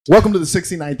Welcome to the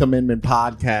 69th Amendment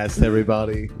podcast,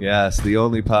 everybody. Yes, the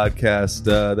only podcast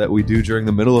that we do during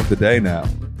the middle of the day now.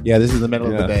 Yeah, this is the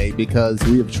middle of the day because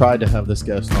we have tried to have this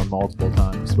guest on multiple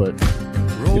times, but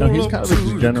you know, he's kind of a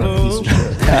degenerate piece of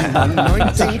shit.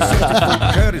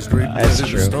 That's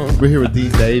true. We're here with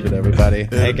Dean David, everybody.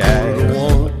 Hey guys.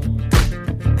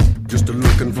 Just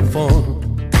looking for fun.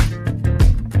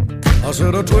 I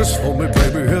said a twist for me,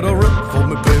 baby. Hit a rip for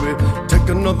me, baby. Take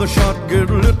another shot, get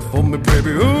lit for me, baby.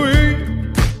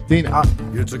 Ooh, Dean, I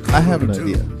have an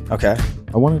idea. Okay.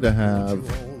 I want to have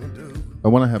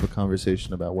a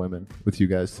conversation about women with you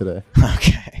guys today.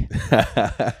 Okay.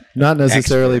 Not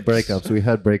necessarily breakups. We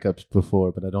had breakups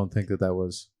before, but I don't think that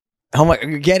was. Oh my!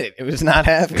 You get it. It was not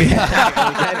happy. We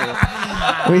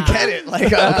get it. Like,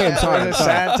 okay, I'm sorry. It was a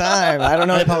sad time. I don't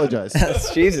know. I apologize.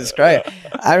 Jesus Christ!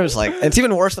 I was like, it's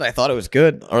even worse than I thought it was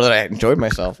good, or that I enjoyed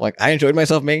myself. Like, I enjoyed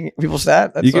myself making people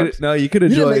sad. That You sucks. could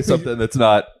enjoy something that's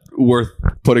not worth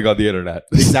putting on the internet.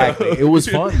 Exactly. It was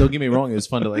fun. Don't get me wrong. It was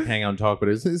fun to like hang out and talk, but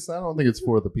I don't think it's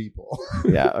for the people.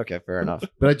 Yeah. Okay. Fair enough.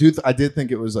 But I did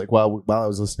think it was like while I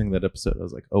was listening to that episode, I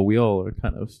was like, oh, we all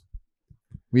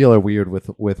are weird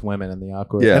with women and the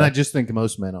awkward. Yeah. And I just think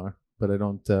most men are, but I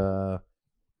don't.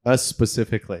 Us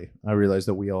specifically, I realize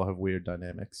that we all have weird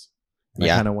dynamics. And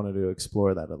Yeah. I kind of wanted to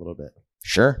explore that a little bit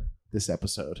Sure. this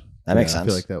episode. That makes I sense.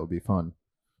 feel like that would be fun.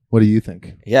 What do you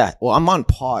think? Yeah. Well, I'm on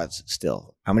pause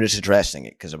still. I'm just addressing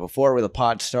it because before the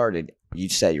pod started, you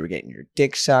said you were getting your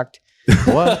dick sucked.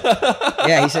 What?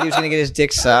 Yeah, he said he was going to get his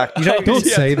dick sucked. You Don't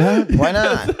say that. Why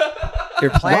not? You're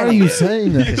planning. Why are you it.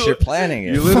 saying that? Because you're planning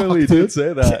it. You literally did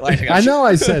say that. Like, I know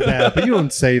I said that, but you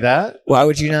don't say that. Why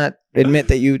would you not admit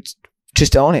that you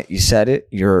just own it? You said it.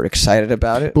 You're excited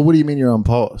about it. But what do you mean you're on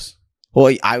pause?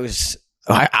 Well, I was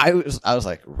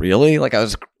like, really? Like I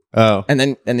was, Oh. and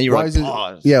then you were Why like, is it-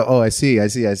 pause. Yeah. Oh, I see.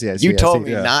 You told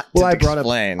me Yeah. not Well, to I brought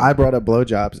explain. up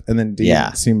blowjobs, and then Dean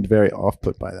Yeah. seemed very off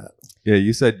put by that. Yeah,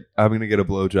 you said I'm going to get a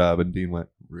blowjob, and Dean went,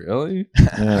 "Really?"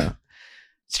 Yeah.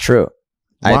 It's true.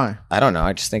 Why? I don't know.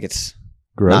 I just think it's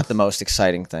Gross. not the most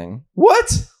exciting thing.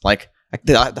 What? Like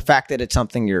the fact that it's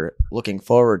something you're looking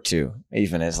forward to,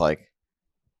 even is like.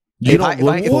 You If don't I- if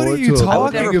look I- if- forward What are you to a I would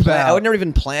talking never blowjob? plan. I about? would never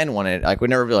even plan one. It like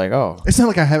would never be like, oh, It's not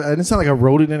like I have. It's not like I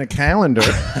wrote it in a calendar.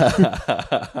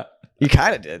 you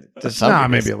kind of did. To some Nah,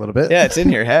 degree. maybe a little bit. Yeah, it's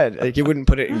in your head. Like you wouldn't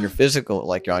put it in your physical,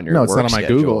 like on your. No, it's work not on my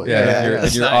schedule. Google. Yeah, Yeah, in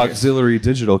that's your not auxiliary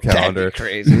digital That'd be calendar.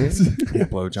 crazy. Yeah,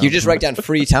 blowjob. You just write down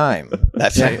free time.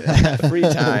 That's it. Free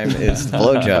time is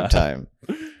blowjob time.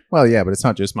 Well, yeah, but it's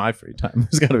not just my free time.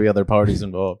 There's got to be other parties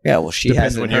involved. Yeah, well, she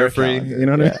Depends has it when in her you're free. calendar. You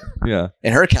know what I Yeah. mean? Yeah,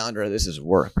 In her calendar, this is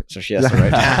work, so she has to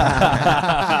write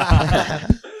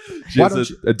down. she Why has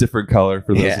don't a different color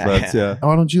for those Yeah. events. Yeah.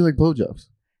 Why don't you like blowjobs?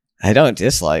 I don't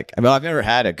dislike. I mean, I've never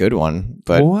had a good one,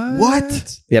 but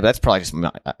What? yeah, but that's probably just.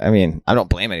 I mean, I don't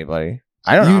blame anybody.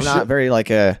 I don't know. You I'm not should- very like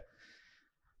a.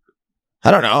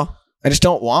 I don't know. I just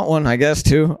don't want one. I guess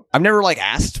too. I've never like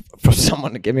asked for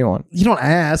someone to give me one. You don't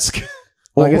ask.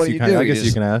 Well, I guess what do you you can. do? I You guess you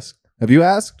just- can ask. Have you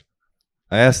asked?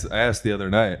 I asked the other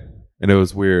night, and it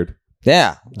was weird.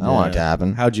 Yeah, I don't want it to Yeah.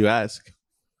 happen. How'd you ask?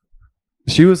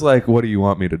 She was like, "What do you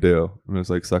want me to do?" And I was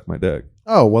like, "Suck my dick."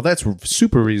 Oh, well, that's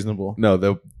super reasonable. No,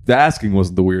 the asking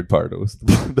wasn't the weird part. It was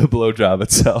the blowjob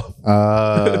itself.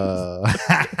 I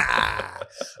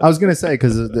was gonna say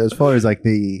because as far as like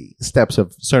the steps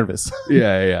of service,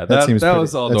 Yeah. that seems that pretty,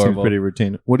 was all that seems normal. pretty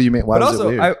routine. What do you mean? Why But was it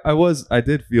also, weird? I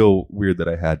did feel weird that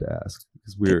I had to ask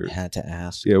because we were Had to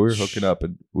ask. we were hooking up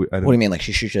and What do you mean? Like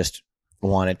she should just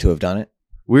wanted to have done it?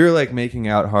 we were like making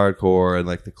out hardcore and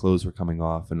like the clothes were coming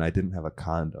off and I didn't have a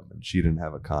condom and she didn't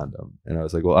have a condom and I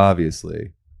was like, well,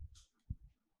 obviously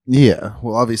Yeah.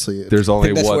 Well, obviously, there's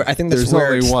only that's one. where- I think that's there's where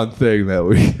only it's- one thing that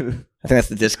we. I think that's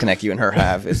the disconnect you and her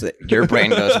have is that your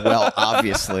brain goes, well,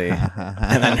 obviously.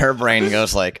 And then her brain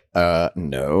goes like,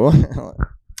 no.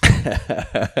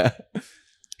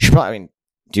 She probably, I mean,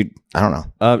 dude, I don't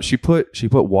know. She put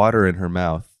water in her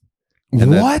mouth.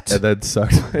 And What? Then, and then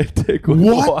sucked my dick with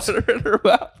What? water in her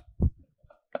mouth.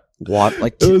 What?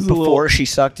 Like It was a before little- she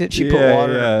sucked it, she put Yeah,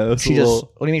 water. yeah, it was She a just.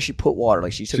 little- What do you mean she put water?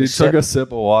 Like she took She a took sip. a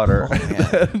sip of water.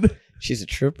 Oh, man. She's a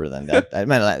trooper then. That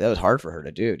was hard for her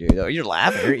to do, dude. You're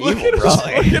laughing. You're evil, bro.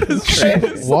 Like, Look at his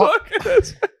face. What? Look at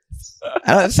his-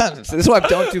 I don't, this is why I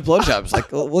don't do blowjobs.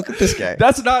 Like, look at this guy.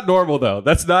 That's not normal, though.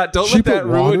 That's not. Don't She let put that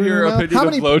water ruin in your her mouth? opinion How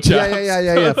of many- blowjobs.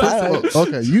 Yeah. First of all,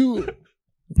 okay, you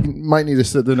might need to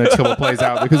sit the next couple plays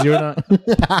out because you're not.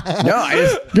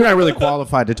 No, you're not really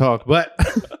qualified to talk. But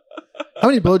how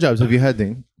many blowjobs have you had,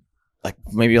 Dean? like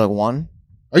maybe like one.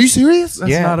 Are you serious?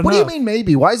 That's Yeah. not What do you enough. mean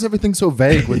maybe? Why is everything so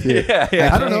vague with you? Yeah,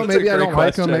 I don't know. It's a Maybe I great don't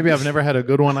like them. question. Maybe I've never had a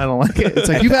good one. I don't like it. It's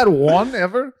like you've had one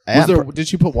ever. Yeah, Did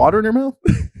she put water in her mouth?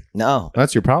 No.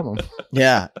 That's your problem.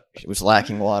 Yeah. It was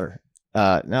lacking water.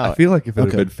 No. I feel like if it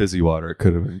Okay. had been fizzy water, it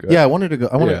could have been good. Yeah, I wanted to go.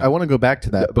 Yeah. I want to go back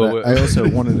to that, Yeah, but but I also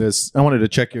wanted to. I wanted to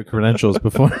check your credentials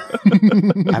before.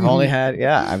 I've only had,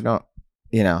 I've not,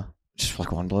 just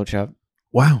like one blowjob.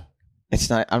 Wow, It's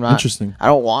not, I'm not, interesting. I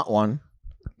don't want one.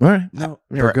 All right, No,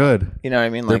 They're- they're good. You know what I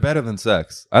mean? They're Like, better than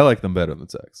sex. I like them better than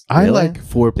sex. I Really? like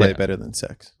foreplay Yeah. better than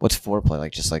sex. what's foreplay?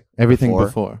 Like, just like Everything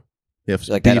before. Yeah,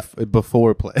 Like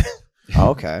before play. Oh,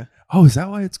 okay. Oh, is that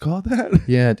why it's called that?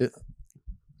 Yeah,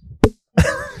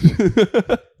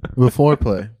 before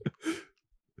play.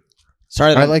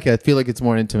 Sorry. I like it. I feel like it's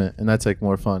more intimate, and that's like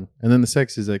more fun. And then the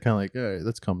sex is like kind of like, all right,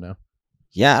 let's come now.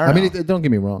 Yeah, I don't I mean, know. don't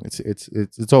get me wrong.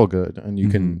 It's all good, and you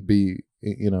can be,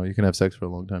 you can have sex for a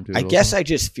long time too. I guess I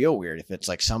just feel weird if it's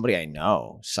like somebody I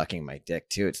know sucking my dick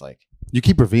too. It's like, you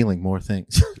keep revealing more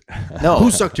things. no,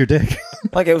 Who sucked your dick?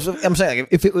 like it was. I'm saying like,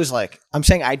 if it was like, I'm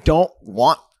saying I don't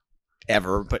want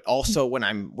ever, but also when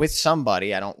I'm with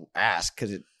somebody, I don't ask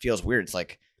because it feels weird. It's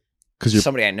like Because you're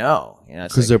somebody I know. You know,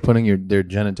 it's because like, they're putting their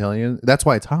genitalia in. That's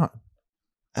why it's hot.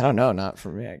 I don't know, not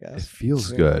for me. I guess It feels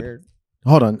It's good. weird.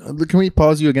 Hold on. Can we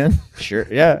pause you again? Sure.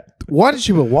 Yeah. Why did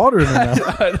she put water in her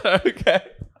mouth? Okay.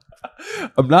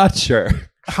 I'm not sure.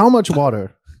 How much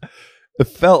water? It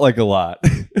felt like a lot.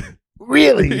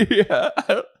 Really? Yeah.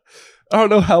 I don't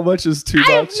know how much is too much.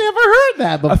 never heard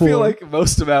that I feel like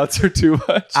most amounts are too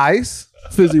much. ice,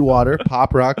 fizzy water,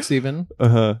 pop rocks, even.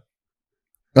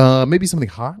 Maybe something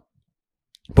hot.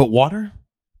 But water?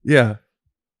 Yeah.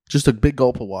 Just a big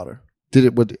gulp of water.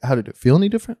 How did it feel any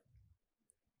different?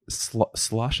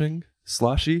 Sloshing?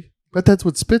 Sloshy? But that's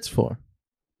what spit's for.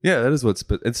 Yeah, that is what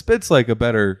spit. It spits like a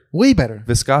better Way better.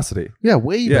 viscosity. Yeah,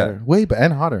 way Yeah. better. Way better.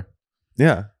 And hotter.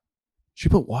 Yeah. She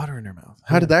put water in her mouth.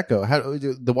 How did that go? How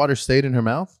the water stayed in her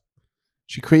mouth?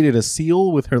 She created a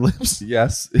seal with her lips.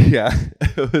 Yes. Yeah.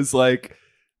 It was like,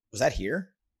 Was that here?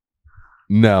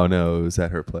 no, it was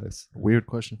at her place. Weird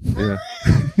question. Yeah.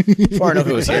 Far enough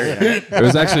it was here.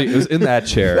 It was in that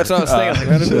chair. That's what I was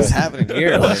thinking. Like, what is happening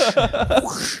here? Like,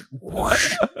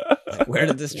 Uh, where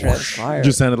did this transpire? It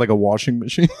just sounded like a washing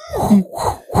machine.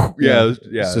 yeah. It was,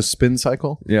 yeah. It's a spin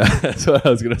cycle. Yeah. That's what I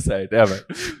was going to say. Damn it.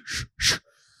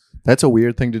 That's a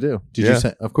weird thing to do. Did Yeah. you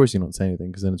say? Of course you don't say anything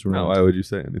because then it's ruined. No, why would you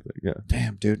say anything? Yeah.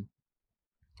 Damn, dude.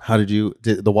 How did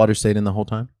the water stayed in the whole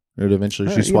time? Or did eventually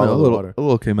she You know, swallow the water? A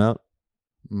little came out,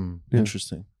 Mm, Yeah.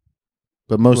 Interesting.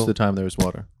 But most Well- of the time there was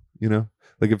water. you know?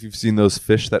 Like if you've seen those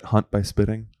fish that hunt by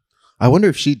spitting. I wonder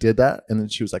if she did that and then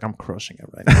she was like, I'm crushing it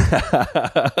right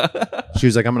now. She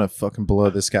was like, I'm going to fucking blow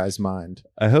this guy's mind.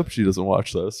 I hope she doesn't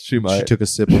watch those. She She might. took a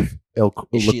sip of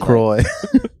Is she LaCroix.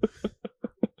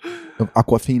 Of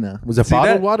Aquafina. Was it See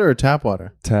bottled that? water or tap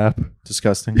water? Tap.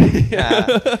 Disgusting. Yeah.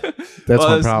 That's well,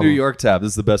 my it's problem. New York Tap. This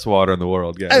is the best water in the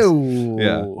world, guys. Oh.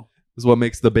 Yeah. This is what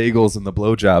makes the bagels and the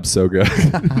blowjobs so good.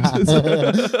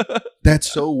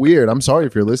 That's so weird. I'm sorry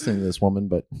if you're listening to this woman,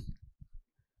 but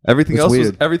everything It's else weird.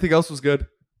 was good.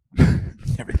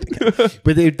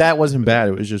 that wasn't bad.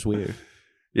 It was just weird.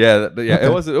 Yeah, Okay.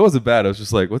 it wasn't bad. I was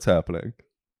just like, what's happening?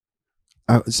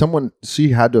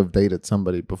 She had to have dated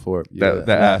somebody before That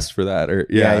asked for that, or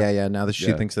yeah. Now that she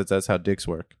Yeah. thinks that's how dicks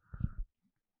work.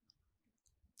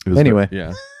 It was Anyway.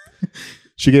 yeah.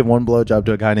 She gave one blowjob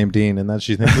to a guy named Dean, and that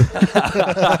she thinks.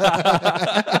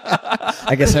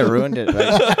 I guess I ruined it.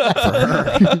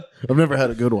 Right? I've never had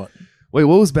a good one. Wait,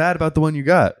 what was bad about the one you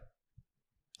got?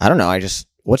 I don't know.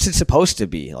 What's it supposed to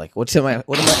be? Like, what am I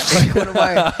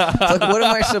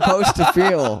supposed to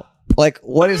feel? Like,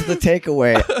 what is the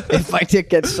takeaway? If my dick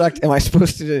gets sucked, am I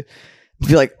supposed to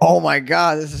be like, oh my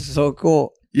God, this is so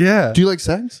cool? Yeah, Do you like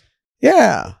sex?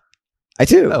 Yeah, I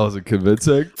do. that wasn't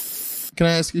convincing. Can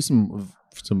I ask you some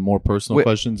more personal Wait,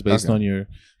 questions based okay. on your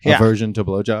Yeah. aversion to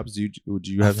blowjobs? Do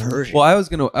you have any? Aversion. Well, I was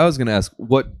gonna ask,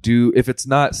 if it's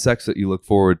not sex that you look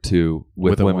forward to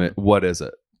with With a women, woman. what is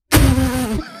it?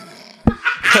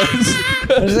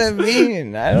 What does that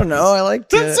mean? I don't know. I like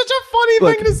to. a funny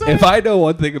Look, if I know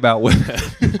one thing about women,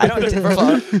 I don't. First of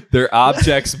all, they're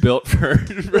objects built for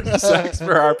sex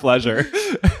for our pleasure.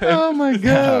 Oh my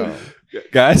god!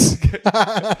 Guys,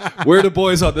 where the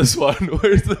boys on this one?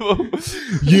 Where's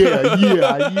the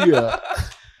Yeah.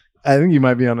 I think you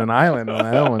might be on an island on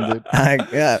that one, dude.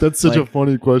 yeah, That's such a like,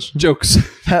 funny question. jokes?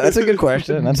 That's a good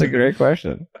question. That's a great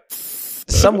question.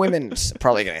 Some women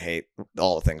probably gonna hate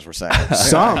all the things we're saying.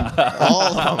 Some. all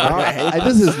of them. Are gonna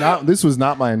hate This was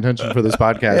not my intention for this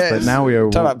podcast, Yeah, but now we are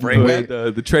talk about brain way,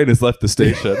 The train has left the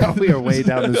station. we are way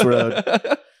down this road.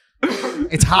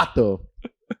 It's hot though.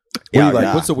 What do you Yeah, like?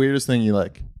 yeah. What's the weirdest thing you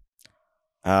like?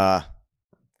 We're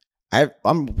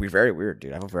very weird,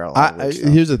 dude. I have a very lot of weird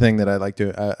stuff. Here's the thing that I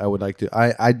would like to.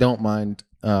 I don't mind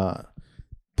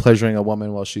pleasuring a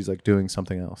woman while she's like doing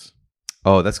something else.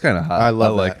 Oh, that's kind of hot. I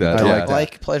love like that. that. I yeah. like that.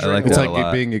 like pleasuring. I like It's that like a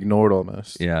lot. being ignored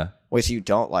almost. Yeah. Wait, so you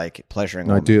don't like pleasuring?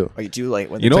 No, I women? do. Oh, you do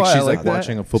like when You It's know like why I she's like like that?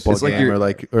 watching a football It's like game you're-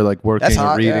 or like working That's or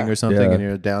hot, reading yeah. or something, Yeah. and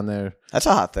you're down there. That's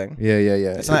a hot thing. Yeah.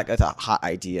 It's not. That's a hot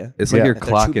idea. It's like Yeah. you're If they're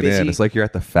too clocking busy- in. It's like you're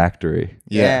at the factory.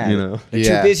 Yeah. You know. They're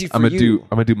Yeah. too busy for I'm gonna you.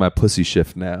 do my pussy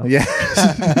shift now. Yeah,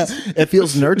 it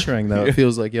feels nurturing though. It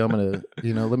feels like, I'm gonna,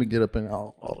 let me get up and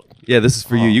I'll Yeah, this is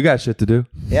for you. You got shit to do.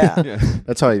 Yeah,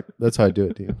 that's how I do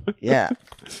it, dude. yeah.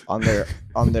 On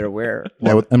their wear.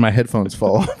 Yeah, and my headphones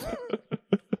fall off.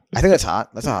 I think that's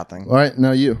hot. That's a hot thing. All right,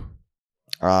 now you.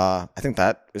 I think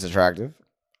that is attractive.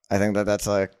 I think that's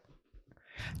like,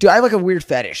 dude. I have like a weird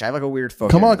fetish. I have like a weird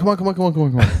focus. Come on.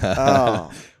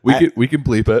 Oh, We can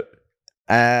bleep it.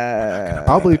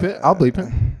 I'll bleep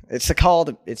it. It's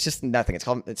called. It's just nothing. It's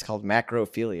called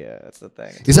macrophilia. That's the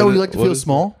thing. Is that What what you is- like to what feel is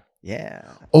small? Yeah.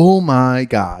 Oh my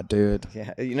god, dude.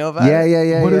 Yeah. You know about Yeah.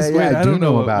 it? What yeah, is- yeah. wait, I I do don't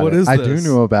know know. about What it. is I do this?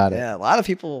 know about it. Yeah. A lot of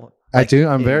people. I do.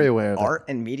 I'm in very aware of it. art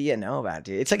and media know about it,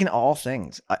 dude. It's like in all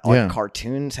things. Yeah.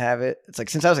 Cartoons have it. It's like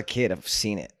since I was a kid, I've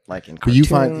seen it. Like in But cartoons. you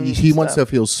find he and wants stuff.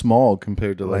 to feel small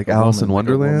compared to like Like Alice in a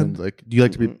woman, Wonderland? Like, do you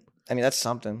like to be? I mean, that's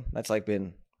something. That's like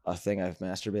been a thing I've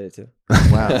masturbated to.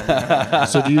 Wow.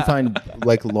 So do you find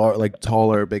like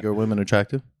taller, bigger women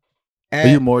attractive? Are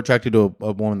you more attracted to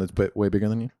a woman that's way bigger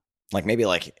than you? Like maybe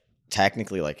like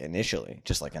technically like initially,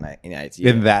 just like an idea.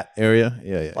 In that area?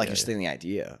 Yeah. like yeah, just yeah. in the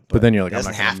idea. But then you're like, it I'm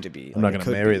doesn't not gonna- have to be. I'm Like, not it going to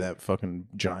could marry be. that fucking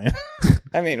giant.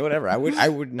 I mean, whatever. I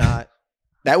would not.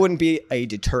 That wouldn't be a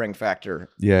deterring factor.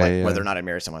 Yeah, like yeah. whether or not I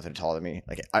marry someone that's taller than me.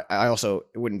 Like I also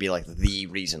it wouldn't be like the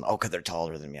reason. Oh, because they're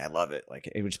taller than me. I love it. Like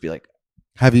it would just be like.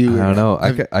 Have you? I don't know.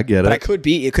 I get But it.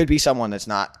 it could be someone that's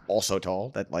not also tall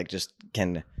that like just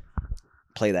can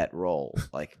play that role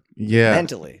like Yeah.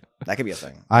 mentally. That could be a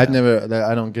thing. I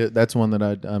don't get. That's one that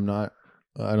I'm not.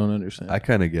 I don't understand. I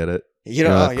kind of get it. You know,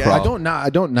 Yeah, oh, yeah. crop. I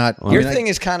don't not. Well, Your I mean, thing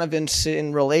is kind of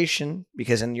in relation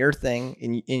because in your thing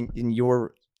in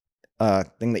your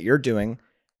thing that you're doing,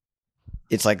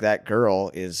 it's like that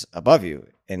girl is above you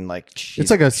and like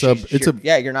It's like a sub- it's a-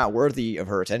 yeah, you're not worthy of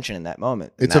her attention in that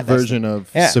moment. It's And a that's version of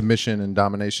yeah. submission and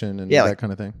domination and Yeah, that like-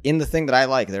 kind of thing. in the thing that I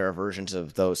like. There are versions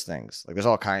of those things. Like there's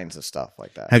all kinds of stuff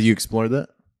like that. Have you explored that?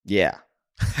 Yeah.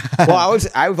 Well,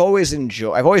 I've always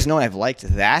known I've liked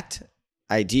that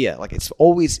idea. Like it's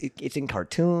in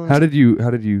cartoons. How did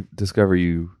you discover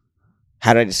you?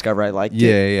 How did I discover I liked it?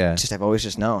 Yeah. Just I've always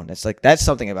just known. It's like that's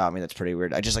something about me that's pretty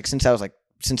weird. I just like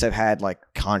since I've had like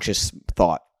conscious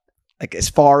thought, like as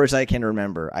far as I can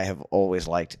remember, I have always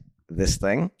liked this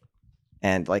thing,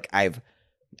 and like I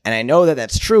know that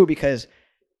that's true because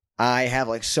I have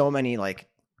like so many like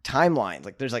timelines.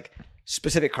 Like there's like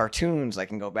specific cartoons I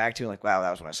can go back to. Like wow,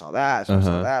 that was when I saw that. That's when I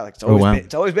saw that. Like it's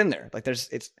always been there. Like there's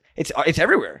it's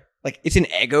everywhere. Like it's in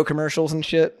Eggo commercials and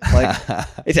shit. Like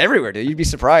it's everywhere, dude. You'd be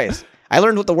surprised. I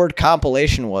learned what the word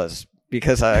compilation was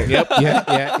because I Yeah.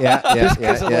 Just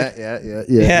 'cause of, like-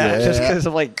 just because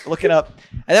of like looking up.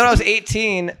 And then when I was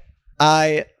 18,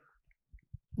 I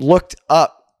looked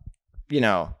up,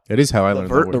 That is how I learned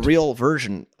the word. real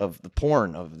version of the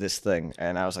porn of this thing,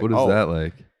 and I was like, What is oh, that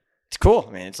like? it's cool.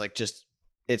 I mean, it's like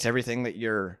it's everything that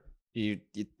you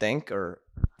think or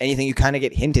anything you kind of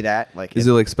get hinted at. Like, Is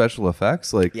it like special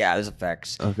effects? Like yeah, there's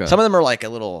effects. Okay. Some of them are like a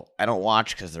little. I don't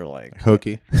watch because they're like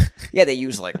Hokey. yeah, they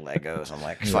use like Legos. I'm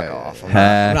like, fuck Yeah, off.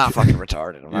 yeah, I'm not fucking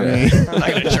retarded. I'm not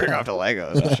gonna jerk off to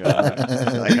Legos. And shit.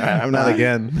 Like, I'm Not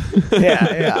again.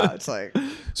 Yeah. It's like,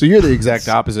 So you're the exact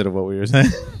opposite of what we were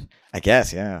saying. I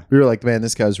guess, yeah. We were like, man,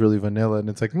 this guy's really vanilla, and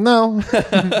it's like, no,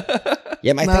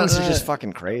 Yeah, my No, things no. are just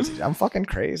fucking crazy. I'm fucking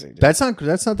crazy. Dude. that's not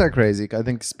that crazy. I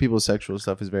think people's sexual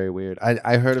stuff is very weird.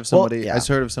 I heard of somebody. yeah. I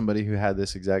heard of somebody who had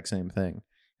this exact same thing,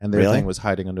 and their Really? thing was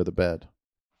hiding under the bed.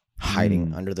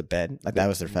 hiding under the bed. Like that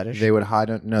was their fetish. They would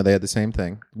hide. No, they had the same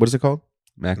thing. What is it called?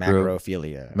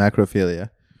 Macrophilia. Macrophilia.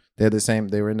 They had the same.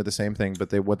 They were into the same thing,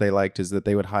 but what they liked is that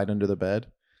they would hide under the bed,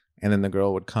 and then the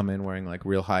girl would come in wearing like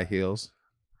real high heels,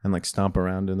 and like stomp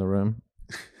around in the room,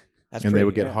 That's and they pretty-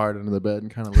 would get yeah. hard under the bed and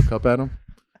kind of look up at them.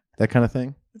 That kind of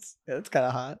thing. That's kind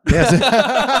of hot. Yes.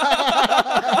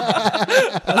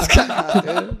 That's kind of hot,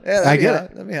 dude. Yeah, I get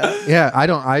it. That'd be hot. Yeah,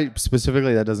 I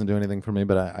specifically that doesn't do anything for me,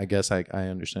 but I guess I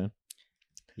understand.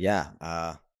 Yeah.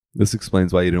 This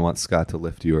explains why you didn't want Scott to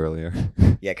lift you earlier.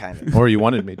 Yeah, kind of. Or you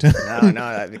wanted me to.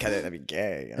 No, because that'd be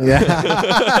gay. You know?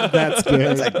 Yeah, that's gay.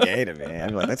 That's like gay to me. I'd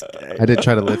be like, that's gay. I did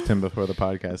try to lift him before the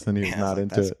podcast, and he was Yeah, I not was like,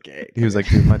 into that's it. gay. He was like,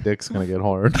 "Dude, my dick's gonna get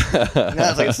hard." no,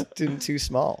 it's like it's too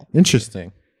small.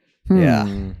 Interesting.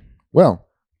 Yeah. Well,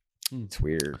 It's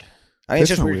weird. I mean, it's That's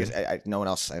just not weird because no one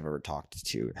else I've ever talked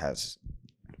to has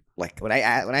like when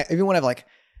I've like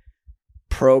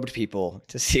probed people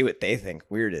to see what they think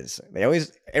weird is.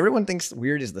 Everyone thinks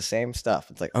weird is the same stuff.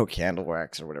 It's like, oh, candle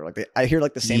wax or whatever. Like I hear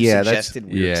like the same suggested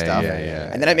weird stuff,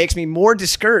 and then it makes me more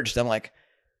discouraged. I'm like,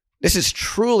 this is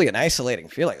truly an isolating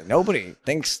feeling. Nobody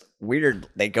thinks weird.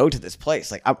 They go to this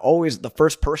place. Like I'm always the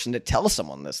first person to tell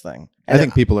someone this thing. I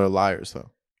think people are liars, though.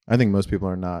 I think most people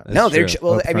are not. No, they're true.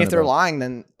 well. I mean, if they're about it. lying,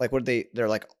 then like, what they're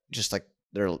like, just like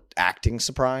they're acting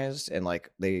surprised, and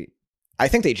like I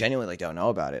think they genuinely don't know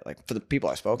about it. Like for the people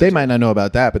I spoke to, They might not know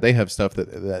about that, but they have stuff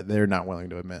that they're not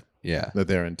willing to admit Yeah. that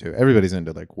they're into. Everybody's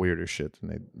into like weirder shit,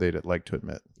 and they like to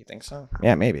admit. You think so?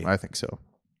 Yeah, maybe. I think so.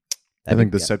 I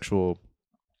think the sexual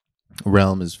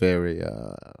realm is very,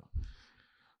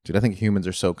 dude. I think humans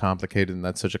are so complicated, and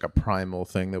that's such like a primal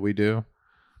thing that we do.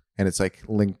 And it's like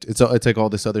linked. It's like all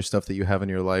this other stuff that you have in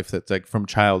your life that's like from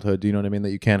childhood. Do you know what I mean?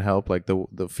 That you can't help, like the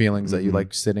feelings that you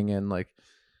like sitting in. Like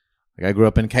I grew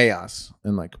up in chaos,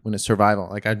 and like when it's survival,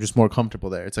 like I'm just more comfortable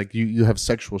there. It's like you have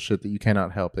sexual shit that you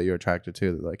cannot help that you're attracted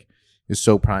to. That like is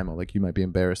so primal. Like you might be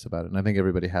embarrassed about it. And I think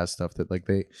everybody has stuff that like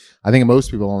I think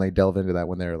most people only delve into that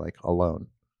when they're like alone,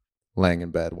 laying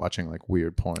in bed watching like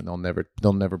weird porn.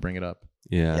 They'll never bring it up.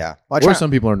 Yeah. Yeah. Or some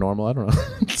people are normal. I don't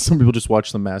know. Some people just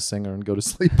watch The Masked Singer and go to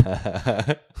sleep.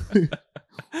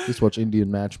 Just watch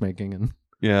Indian matchmaking and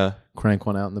Yeah. crank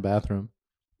one out in the bathroom.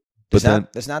 But then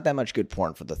there's not that much good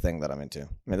porn for the thing that I'm into. I mean,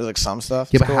 there's like some stuff.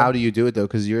 Yeah, it's but cool. how do you do it though?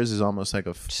 Because yours is almost like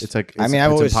it's like I mean,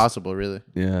 I've it's always- impossible, really.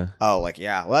 yeah. Oh, like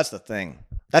yeah. Well, that's the thing.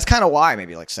 That's kind of why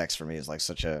maybe like sex for me is like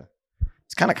such a.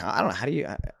 It's kind of I don't know how do you.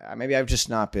 Maybe I've just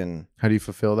not been. How do you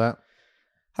fulfill that?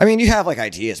 I mean, you have like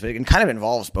ideas, but it kind of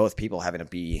involves both people having to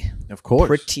be Of course.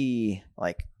 pretty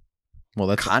like Well,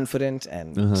 that's confident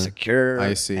and Uh-huh. secure.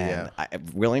 I see, and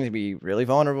willing to be really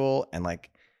vulnerable, and like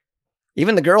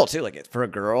even the girl too. Like for a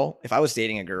girl, if I was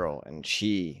dating a girl and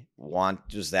she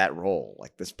wants that role,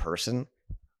 like this person,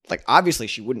 like obviously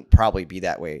she wouldn't probably be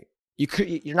that way.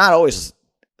 You're not always.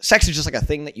 Sex is just like a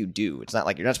thing that you do. It's not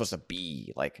like you're not supposed to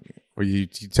be like. or you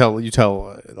tell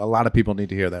a lot of people need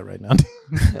to hear that right now.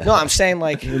 No, I'm saying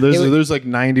like There's like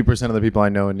 90% of the people I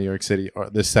know in New York City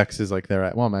are the sex is like they're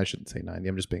at. Well, I shouldn't say 90.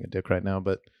 I'm just being a dick right now,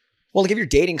 but well, like if you're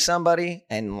dating somebody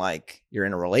and like you're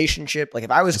in a relationship, like if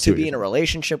I was see to what be you're in a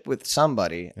relationship with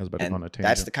somebody, I was about to and go on a tangent.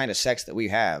 that's the kind of sex that we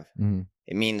have, Mhm.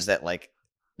 it means that like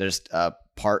there's a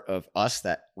part of us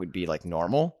that would be like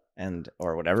normal and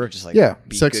or whatever, just like yeah,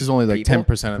 be sex good is only like people.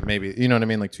 10% of maybe. You know what I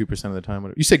mean? Like 2% of the time.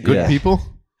 Whatever. You say good Yeah. people.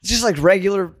 It's just like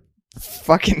regular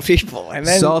fucking people, and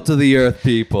then Salt of the earth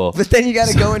people. but then you got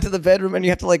to go into the bedroom and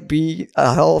you have to like be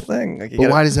a whole thing. Like you But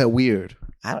gotta- why is that weird?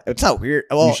 it's not weird.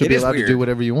 Well, you should it be is allowed weird. to do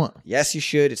whatever you want. Yes, you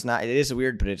should. It's not. It is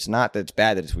weird, but it's not that it's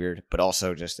bad that it's weird. But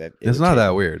also just that It's not that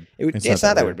weird. It's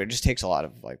not that weird, but it just takes a lot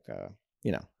of like,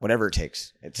 whatever it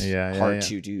takes. It's Yeah, hard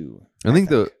to do. I think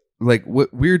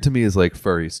what weird to me is like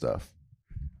furry stuff.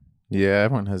 Yeah,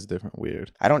 everyone has different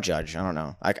weird. I don't judge. I don't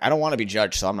know. I don't want to be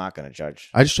judged, so I'm not going to judge.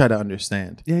 I just try to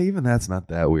understand. Yeah, even that's not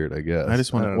that weird, I guess. I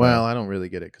just want to. don't Well, know. I don't really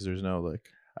get it because there's no like.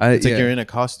 I, It's yeah, like you're in a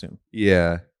costume.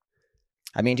 yeah.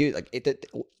 I mean, dude, like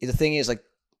the thing is, like,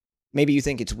 maybe you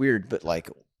think it's weird, but like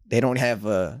they don't have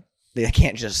they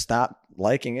can't just stop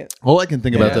liking it, All I can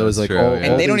think Yeah, about though is that's like true, all, yeah.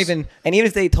 and all they don't these- even. And even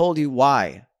if they told you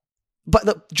why,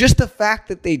 but just the fact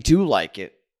that they do like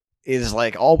it is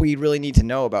like all we really need to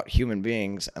know about human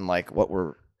beings and like what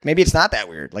we're. Maybe it's not that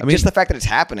weird. Like I mean- just the fact that it's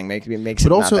happening makes it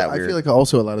But also, not that I weird. feel like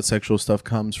also a lot of sexual stuff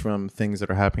comes from things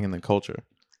that are happening in the culture.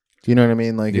 Do you know what I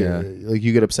mean? Like, Yeah. like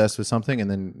you get obsessed with something, and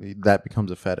then that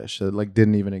becomes a fetish that like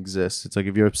didn't even exist. It's like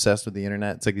if you're obsessed with the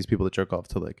internet, it's like these people that jerk off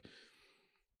to like.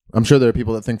 I'm sure there are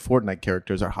people that think Fortnite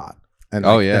characters are hot, and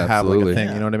Oh, like, yeah, they have like absolutely. a thing.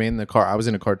 Yeah. You know what I mean? I was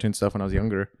into cartoon stuff when I was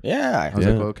younger. yeah, I was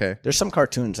Yeah. like, well, okay. there's some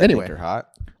cartoons I Anyway. think are hot.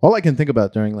 All I can think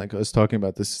about during like us talking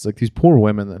about this is like these poor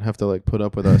women that have to like put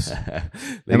up with us.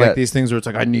 They And got- like these things where it's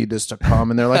like, I need this to come.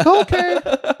 And they're like, okay,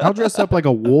 I'll dress up like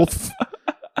a wolf.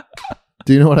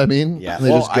 Do you know what I mean? Yeah. And they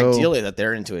Well, just go- ideally that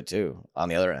they're into it too. On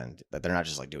the other end, that they're not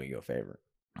just like doing you a favor.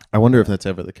 I wonder if that's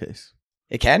ever the case.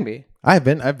 It can be. I've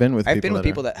been with I've been with that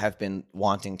people are that have been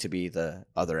wanting to be the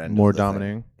other end. more of the thing.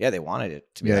 dominating. Yeah, they wanted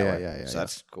it to be Yeah, that yeah, way. yeah, yeah, So yeah.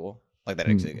 that's cool. Like that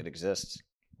it exists.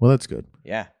 Well, that's good.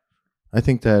 Yeah. I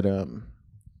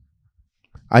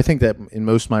think that in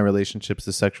most of my relationships,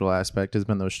 the sexual aspect has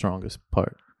been the strongest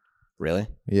part. Really?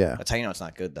 Yeah. That's how you know it's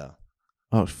not good, though.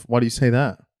 Oh, why do you say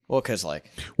that? Well, because no.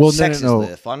 sex is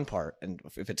the fun part, and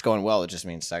if it's going well, it just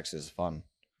means sex is fun.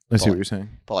 I see what you're saying.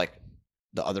 But like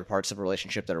the other parts of a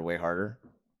relationship that are way harder.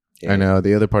 I know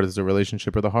the other part of the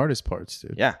relationship are the hardest parts,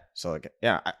 dude. Yeah. So like,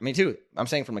 me too. I'm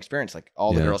saying from experience, like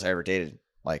all the girls I ever dated,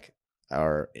 like,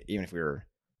 or even if we were,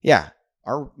 the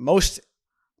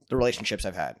relationships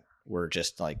I've had were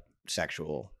just like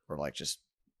sexual or like just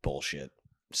bullshit.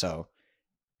 So,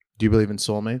 do you believe in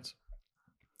soulmates?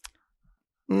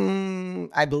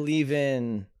 I believe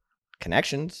in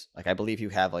connections. Like I believe you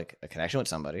have like a connection with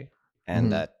somebody,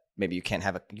 and that maybe you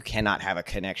cannot have a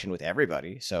connection with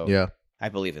everybody. So yeah. I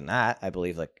believe in that. I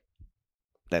believe like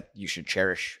that you should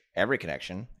cherish every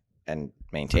connection and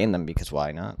maintain them, because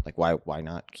why not? Like why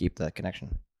not keep the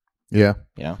connection? Yeah.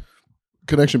 You know?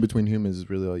 Connection between humans is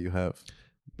really all you have.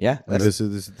 Yeah. Like this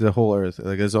is the whole earth.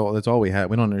 Like that's all we have.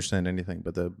 We don't understand anything,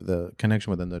 but the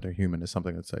connection with another human is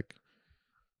something that's like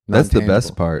that's the non-tangible.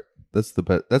 best part. That's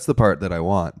the part that I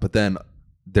want. But then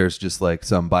there's just like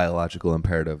some biological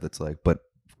imperative that's like, but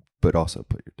also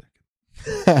put your dick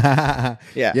in.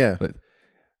 Yeah. But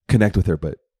connect with her,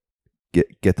 but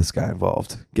get this guy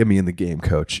involved. Get me in the game,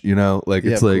 coach. You know, like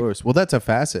it's of like, course. Well, that's a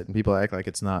facet, and people act like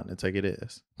it's not. And it's like it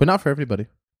is, but not for everybody.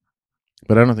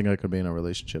 But I don't think I could be in a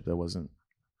relationship that wasn't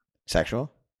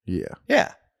sexual. Yeah.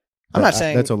 Yeah. I'm not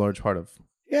saying that's a large part of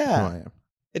who I am.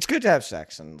 It's good to have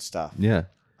sex and stuff. yeah,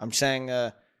 I'm saying,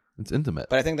 it's intimate.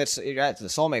 but I think that's the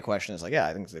soulmate question is like,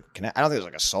 I think I don't think there's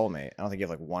like a soulmate. I don't think you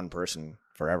have like one person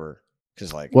forever.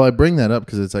 Because like, Well, I bring that up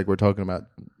because it's like we're talking about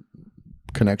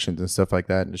connections and stuff like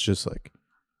that, and it's just like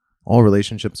all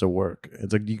relationships are work.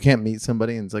 It's like you can't meet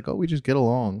somebody and it's like, oh, we just get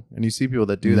along, and you see people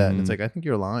that do that, and it's like, I think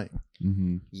you're lying.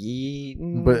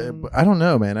 But I don't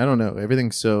know, man. I don't know.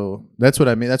 Everything's so. That's what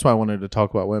I mean. That's why I wanted to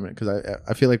talk about women, because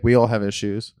I feel like we all have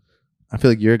issues. I feel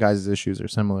like your guys' issues are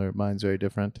similar. Mine's very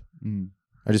different.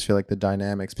 I just feel like the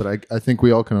dynamics, but I think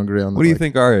we all can agree on that. What do you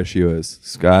think our issue is,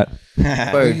 Scott?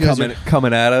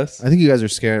 coming at us? I think you guys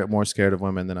are more scared of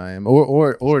women than I am,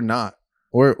 or not,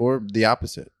 or the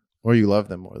opposite, or you love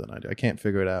them more than I do. I can't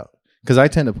figure it out because I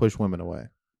tend to push women away.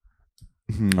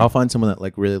 I'll find someone that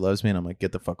like really loves me, and I'm like,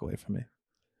 get the fuck away from me.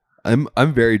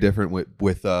 I'm very different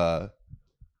with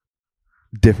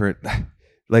different.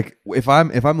 Like if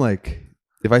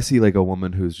I see like a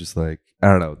woman who's just like, I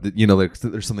don't know, you know, like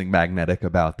there's something magnetic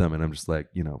about them, and I'm just like,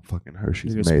 you know, fucking her,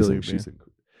 she's amazing,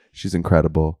 she's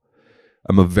incredible.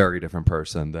 I'm a very different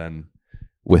person than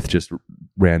with just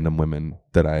random women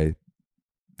that I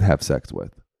have sex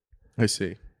with. I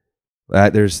see.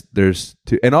 There's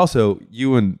two, and also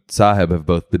you and Sahib have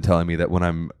both been telling me that when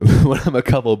I'm a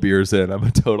couple beers in, I'm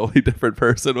a totally different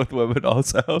person with women.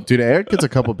 Also, dude, Eric gets a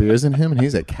couple beers in him, and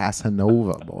he's a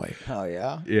Casanova boy. Oh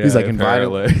yeah, yeah. He's like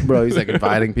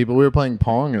inviting people. We were playing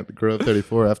Pong at the Grill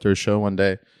 34 after a show one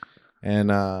day,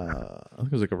 and I think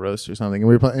it was like a roast or something. And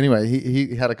we were playing. Anyway,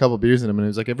 he had a couple beers in him, and he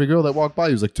was like, every girl that walked by,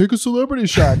 he was like, take a celebrity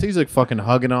shot. He's like fucking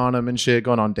hugging on him and shit,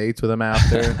 going on dates with him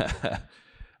after.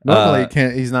 Normally,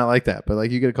 he's not like that, but like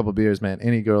you get a couple beers, man.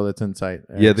 Any girl that's in sight.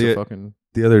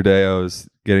 The other day I was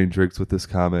getting drinks with this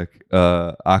comic,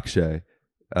 Akshay,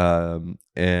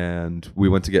 and we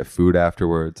went to get food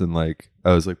afterwards, and like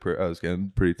I was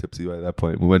getting pretty tipsy by that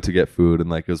point. We went to get food, and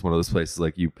like it was one of those places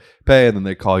like you pay and then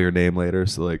they call your name later.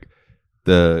 So like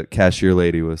the cashier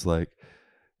lady was like,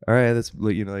 "All right, that's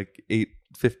like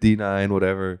 $8.59,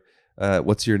 whatever.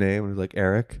 What's your name?" And I was like,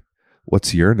 "Eric."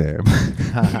 What's your name?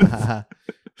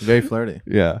 Very flirty.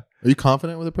 Yeah. Are you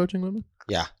confident with approaching women?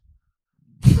 Yeah.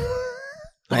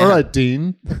 All right,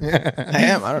 Dean. I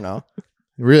am. I don't know.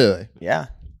 Really? Yeah.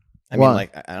 I mean,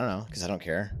 like, I don't know, because I don't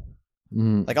care.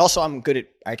 Like, also,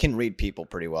 I can read people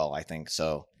pretty well, I think.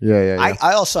 So, yeah.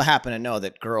 I also happen to know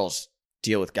that girls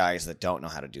deal with guys that don't know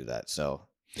how to do that. So,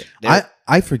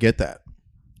 I forget that.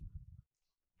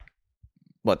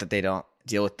 What, that they don't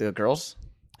deal with the girls?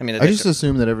 I mean, I just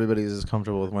assume that everybody's as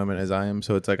comfortable with women as I am.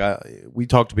 So it's like we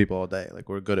talk to people all day. Like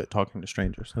we're good at talking to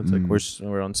strangers. So it's like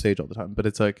we're on stage all the time. But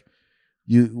it's like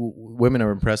women are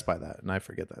impressed by that, and I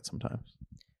forget that sometimes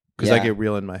because I get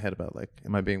real in my head about like,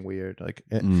 am I being weird? Like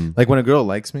like when a girl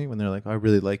likes me, when they're like, I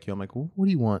really like you, I'm like, what do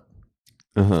you want?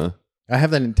 I have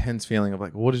that intense feeling of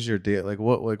like, what is your deal? Like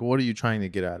what are you trying to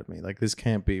get out of me? Like this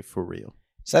can't be for real.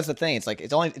 So that's the thing. It's like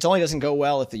it only doesn't go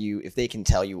well if they can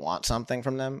tell you want something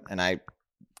from them, and I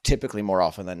typically more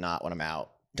often than not when I'm out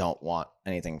don't want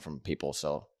anything from people.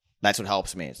 So that's what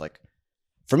helps me. It's like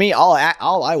for me, all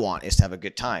I want is to have a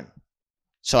good time.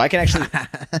 So I can actually.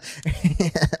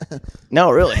 No,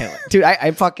 really, dude.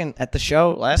 I fucking at the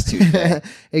show last Tuesday.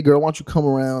 Hey, girl, why don't you come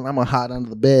around? I'm gonna hide under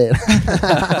the bed.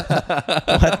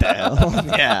 What the hell?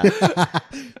 Yeah,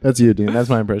 that's you, Dean. That's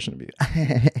my impression of you.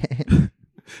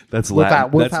 That's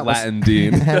Latin. That's Latin,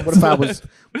 Dean. What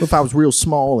if I was real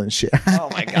small and shit? Oh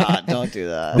my god! Don't do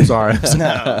that. I'm sorry.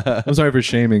 No. I'm sorry for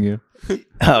shaming you.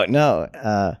 Oh no.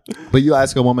 But you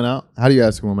ask a woman out. How do you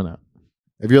ask a woman out?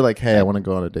 If you're like, hey, I want to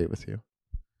go on a date with you.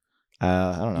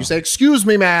 I don't know. You say, excuse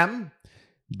me, ma'am.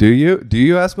 Do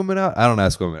you ask women out? I don't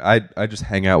ask women. I just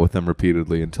hang out with them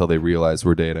repeatedly until they realize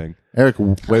we're dating. Eric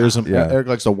wears them. Yeah. Eric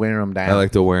likes to wear them down. I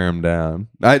like to wear them down.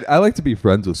 I like to be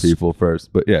friends with people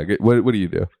first, but yeah. What do you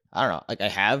do? I don't know. Like I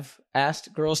have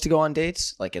asked girls to go on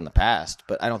dates, like in the past,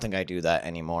 but I don't think I do that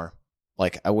anymore.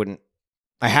 Like I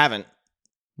haven't.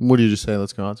 What do you just say?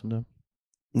 Let's go out sometime.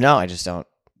 No, I just don't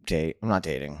date. I'm not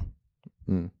dating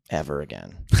ever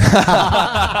again.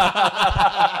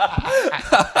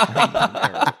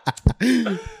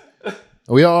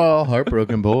 We are all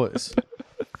heartbroken boys.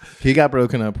 He got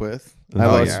broken up with. I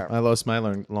lost my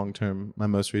my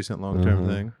most recent long-term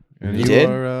thing. And you did?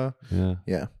 Are,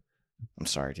 yeah. I'm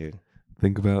sorry, dude.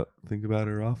 Think about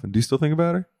her often. Do you still think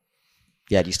about her?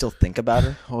 Yeah. Do you still think about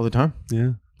her? all the time.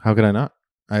 Yeah. How could I not?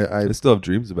 I still have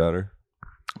dreams about her.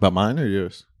 About mine or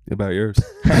yours? About yours.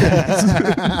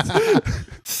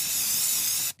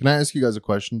 Can I ask you guys a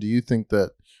question? Do you think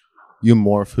that you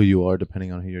morph who you are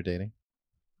depending on who you're dating?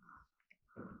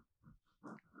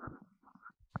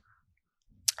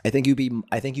 I think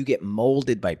you get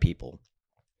molded by people.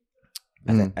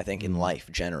 I think in life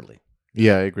generally.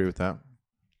 Yeah, I agree with that.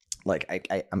 Like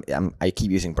I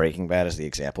keep using Breaking Bad as the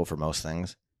example for most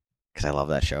things because I love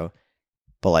that show.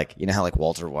 But like, you know how like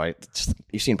Walter White,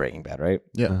 you've seen Breaking Bad, right?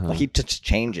 Yeah. Like he just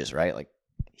changes, right? Like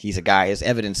he's a guy, is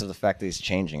evidence of the fact that he's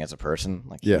changing as a person.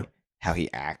 Like how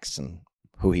he acts and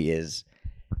who he is.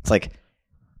 It's like,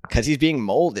 because he's being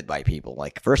molded by people.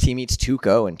 Like first he meets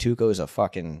Tuco, and Tuco is a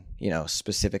fucking,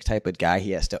 specific type of guy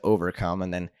he has to overcome.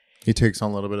 And then he takes on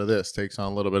a little bit of this, takes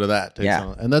on a little bit of that.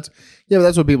 And that's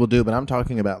what people do. But I'm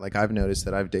talking about, like, I've noticed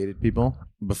that I've dated people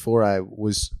before I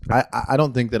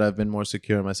don't think that I've been more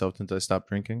secure in myself since I stopped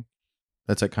drinking.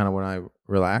 That's like kind of when I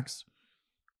relaxed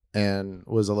and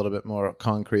was a little bit more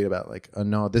concrete about like,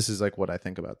 no, this is like what I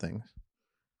think about things.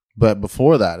 But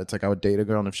before that, it's like I would date a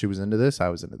girl, and if she was into this, I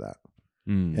was into that.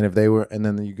 And if they were, and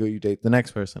then you date the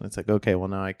next person. It's like, okay, well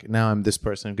now I'm this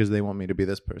person because they want me to be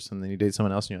this person. Then you date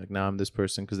someone else, and you're like, now I'm this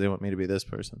person because they want me to be this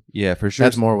person. Yeah, for sure.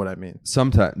 That's more what I mean.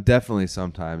 Definitely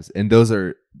sometimes, and those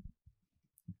are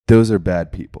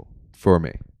bad people for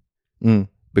me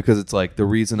because it's like the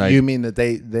reason You mean that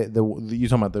you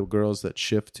talking about the girls that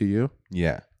shift to you?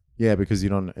 Yeah. Yeah, because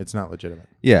it's not legitimate.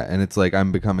 Yeah, and it's like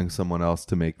I'm becoming someone else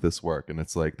to make this work, and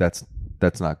it's like that's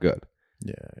not good.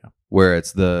 Yeah. Where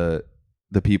it's the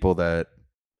people that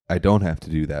I don't have to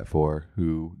do that for,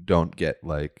 who don't get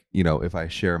like, if I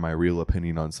share my real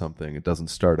opinion on something, it doesn't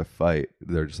start a fight.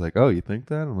 They're just like, oh, you think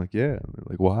that? I'm like, yeah. And they're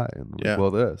like, why? And I'm like,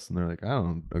 well, this. And they're like, I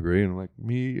don't agree. And I'm like,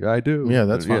 I do. Yeah,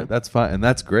 that's fine. Yeah, that's fine. And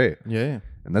that's great. Yeah.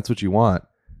 And that's what you want.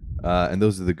 And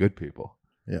those are the good people.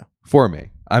 Yeah. For me.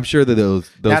 I'm sure that those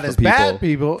now there's bad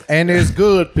people and there's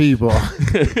good people.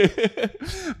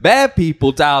 Bad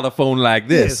people dial the phone like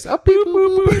this. Yes. Beep,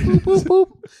 boop, boop, boop, boop,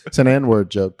 boop. It's an N-word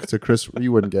joke. So Chris,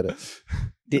 you wouldn't get it.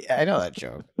 I know that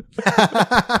joke.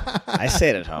 I say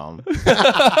it at home. I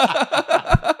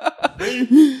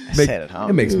say it at home.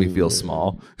 It makes me feel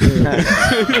small.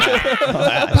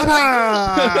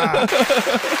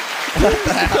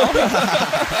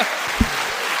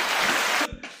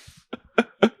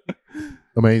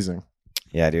 Amazing.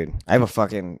 Yeah, dude. I have a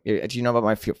fucking. Do you know about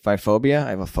my phobia? I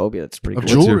have a phobia that's pretty Of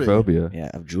cool. What's jewelry? your phobia? Yeah,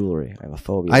 of jewelry. I have a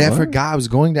phobia. I forgot. I was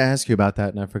going to ask you about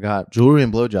that, and I forgot. Jewelry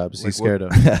and blowjobs. He's scared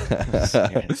of.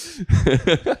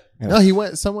 No, he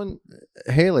went.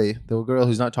 Haley, the girl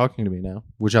who's not talking to me now,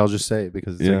 which I'll just say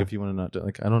because it's like if you want to not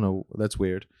like, I don't know. That's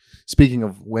weird. Speaking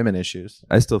of women issues,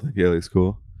 I still think Haley's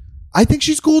cool. I think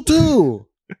she's cool too.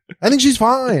 I think she's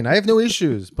fine. I have no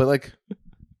issues. But like,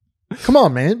 come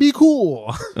on, man, be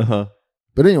cool.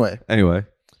 But anyway,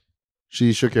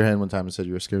 she shook your hand one time and said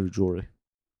you were scared of jewelry.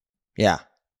 Yeah,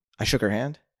 I shook her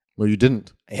hand. Well, you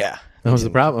didn't. Yeah, that was the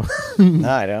problem. No,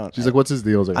 I don't. She's like, "What's his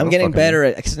deal?" I was like, I'm getting better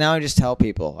at because now I just tell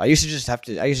people. I used to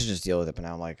just deal with it, but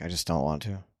now I'm like, I just don't want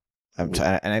to.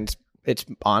 And it's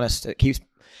honest. It keeps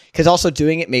because also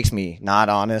doing it makes me not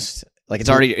honest. Like it's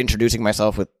already introducing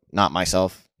myself with not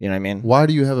myself. You know what I mean? Why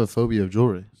do you have a phobia of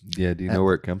jewelry? Yeah, do you know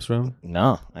where it comes from?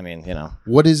 No, I mean,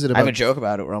 What is it I have a about? joke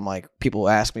about it where I'm like, people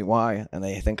ask me why, and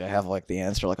they think I have like the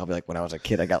answer. Like I'll be like, when I was a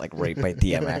kid, I got like raped by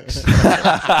DMX.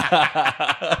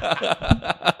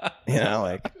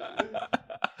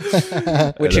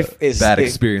 Which is bad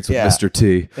experience with Mr.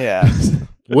 T. Yeah.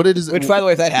 What it is? Which, by the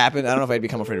way, if that happened, I don't know if I'd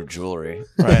become afraid of jewelry.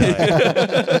 Right.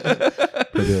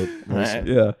 Right.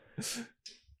 Yeah.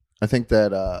 I think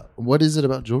that. What is it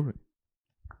about jewelry?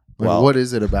 Like, Well- what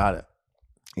is it about it?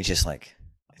 It's just like,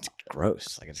 it's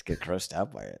gross. Like I just get grossed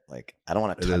out by it. Like I don't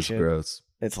want to It touch is it. gross.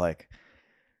 It's like,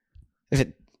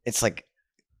 it's like,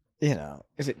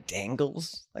 if it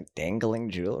dangles, like dangling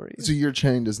jewelry. So your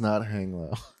chain does not hang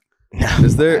low. No,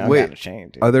 Is there- I don't wait, got a chain,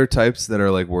 dude. Are there types that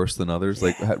are like worse than others?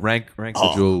 Like rank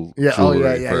the jewel. Yeah, oh, yeah,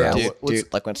 jewelry yeah, for yeah. us. Dude,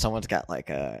 What's- like when someone's got like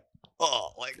a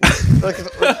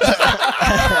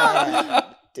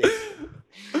dude.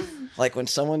 Like when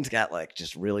someone's got like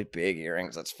just really big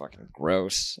earrings, that's fucking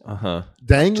gross. Uh-huh.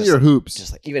 Dangly Just- or hoops?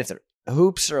 Just like even if they're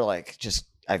hoops or like just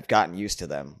I've gotten used to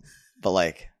them, but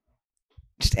like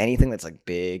just anything that's like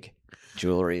big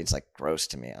jewelry, it's like gross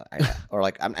to me. Or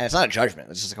like and it's not a judgment.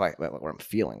 It's just like what I'm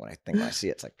feeling when I see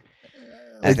it. It's like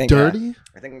Like dirty?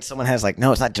 I think when someone has like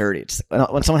no, it's not dirty. It's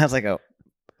when someone has like a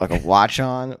watch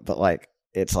on, but like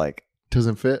it's like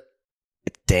Doesn't fit.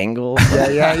 it dangles.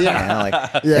 Yeah.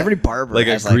 Like Yeah. every barber Like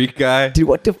a has Greek guy. dude,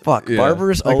 what the fuck? Yeah.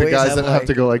 Barbers Like always the guys that like, have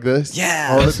to go like this. yeah,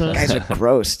 all the those time. guys are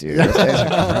gross, dude. Those guys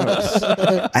are gross.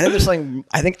 I think there's something.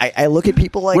 I think I look at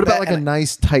people like What about that like a and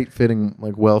nice, tight fitting,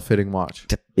 like well fitting watch?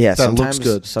 yeah, that looks sometimes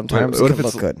good? Sometimes what it if can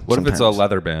it's look good. What if it's a Sometimes.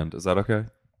 leather band? Is that okay?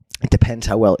 It depends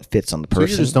how well it fits on the So you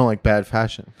person. just don't like bad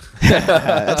fashion.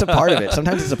 That's a part of it.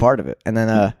 Sometimes it's a part of it, and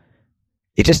then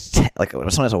it just like when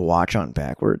someone has a watch on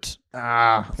backwards,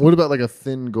 What about like a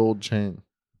thin gold chain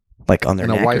like on their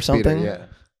and a neck or wife something. beater?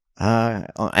 Yeah.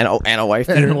 And a wife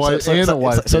And beater. a wife- so it's and a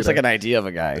wife so it's like beater. an idea of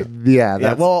a guy. Yeah. Yeah,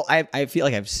 That's, well, I feel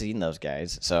like I've seen those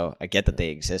guys, so I get that they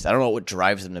exist. I don't know what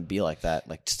drives them to be like that,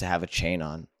 like just to have a chain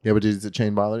on. yeah, but does the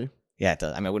chain bother you? Yeah, it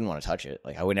does. I mean, I wouldn't want to touch it.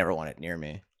 Like, I would never want it near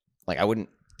me. Like, I wouldn't.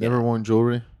 Never worn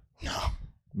jewelry? No,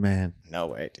 Man, no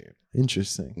way, dude.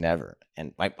 interesting. Never.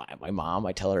 And my mom,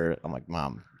 I tell her, I'm like,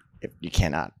 Mom, if you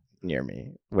cannot near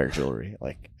me wear jewelry.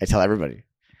 Like, I tell everybody,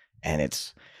 and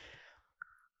it's,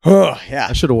 oh yeah,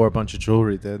 I should have wore a bunch of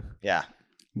jewelry, dude. yeah.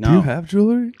 Do you have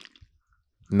jewelry?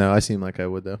 No, I seem like I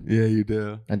would though. Yeah, you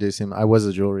do. I do seem. I was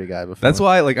a jewelry guy before. That's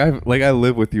why, I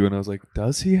live with you, and I was like,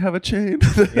 does he have a chain?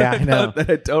 Yeah, I know. that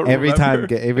I don't. Every time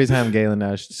remember. Galen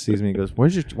Nash sees me, he goes, "Why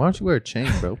don't you wear a chain,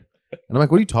 bro?" And I'm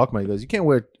like, "What are you talking about?" He goes,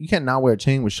 "You can't not wear a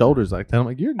chain with shoulders like that." I'm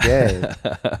like, "You're gay."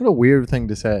 What a weird thing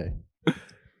to say.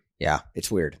 Yeah, it's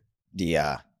weird.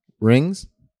 The Rings?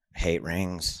 hate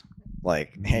rings,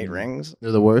 like hate rings.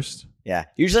 They're the worst. Yeah,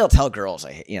 usually I'll tell girls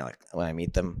like when I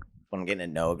meet them, when I'm getting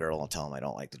to know a girl, I'll tell them I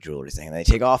don't like the jewelry thing, and they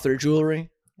take off their jewelry,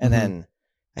 and then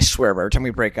I swear, every time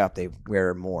we break up, they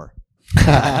wear more. Like,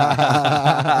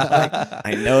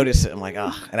 I notice it. I'm like,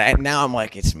 oh, and now I'm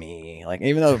like, it's me. Like,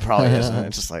 even though it probably isn't,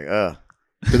 it's just like, ugh.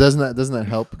 But doesn't that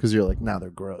help? Because you're like, now they're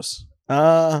gross.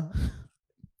 Yeah,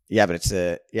 but it's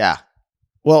yeah.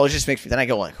 Well, it just makes me. Then I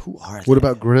go like, who are they? What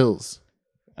about grills?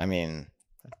 I mean,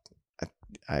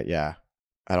 yeah,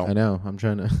 I don't I know. I'm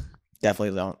trying to.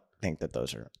 definitely don't think that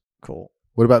those are cool.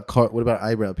 What about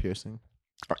eyebrow piercing?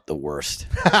 Are the worst.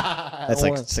 That's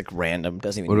like it's like random.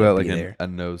 Doesn't even. What need to about be like there. a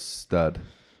nose stud?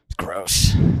 It's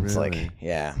gross. It's Really? like,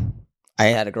 yeah. I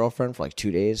had a girlfriend for like 2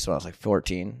 days when I was like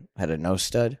 14. I had a nose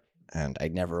stud, and I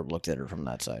never looked at her from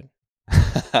that side.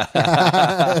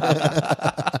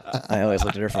 I always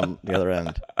looked at her from the other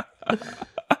end.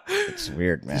 It's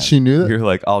weird, man. She knew that. You're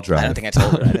like, I'll drive. I don't think I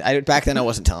told her. Back then, I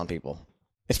wasn't telling people.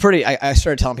 It's pretty. I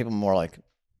started telling people more like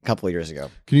a couple of years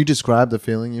ago. Can you describe the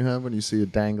feeling you have when you see a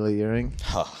dangly earring?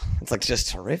 Oh, it's like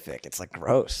just horrific. It's like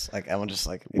gross. Like I'm just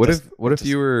like. What if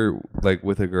you were like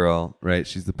with a girl, right?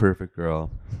 She's the perfect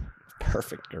girl.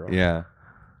 Perfect girl. Yeah.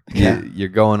 Yeah. You're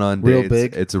going on Real dates.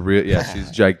 big? It's a real. Yeah, she's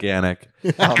gigantic.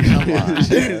 Oh, come on.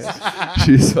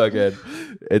 She's fucking.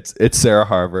 It's Sarah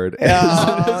Harvard.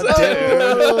 Oh,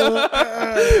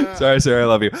 dude. Sorry, Sarah, I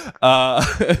love you.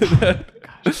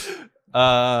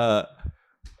 All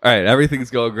right,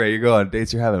 everything's going great. You go on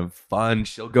dates, you're having fun.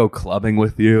 She'll go clubbing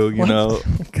with you, you know.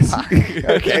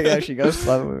 Okay, yeah, she goes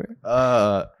clubbing with me.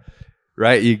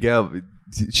 Right, you go.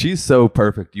 She's so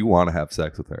perfect. You want to have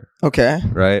sex with her, Okay.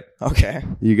 right? Okay.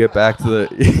 You get back to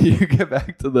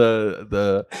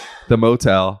the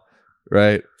motel,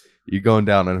 right? You going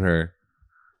down on her,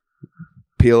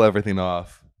 peel everything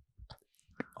off,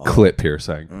 clit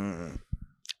piercing. Mm.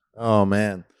 Oh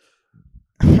man,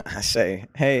 I say,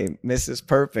 hey, Mrs.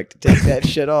 Perfect, take that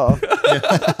shit off.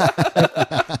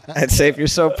 I'd say if you're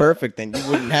so perfect, then you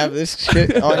wouldn't have this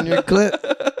shit on your clip.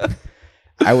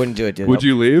 I wouldn't do it, dude. Would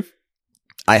you leave?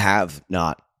 I have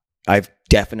not. I've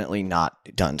definitely not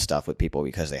done stuff with people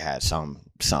because they had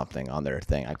something on their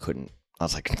thing. I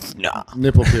was like, nah.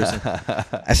 Nipple piercing.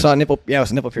 I saw a nipple. Yeah, it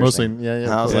was a nipple piercing. Mostly, yeah.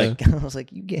 And I was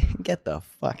like, you get the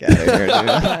fuck out of here, dude.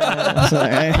 I was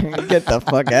like, get the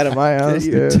fuck out of my house,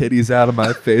 Get your dude. titties out of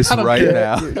my face right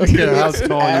now. I don't care how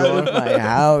tall you Out are. of my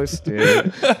house,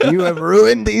 dude. You have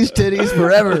ruined these titties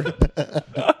forever.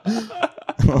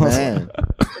 Man.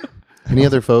 Any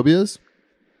other phobias?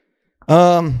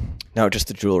 No, just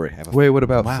the jewelry. I have Wait, what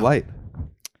about flight?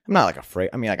 I'm not like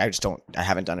afraid. I mean, like I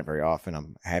haven't done it very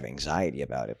often. I have anxiety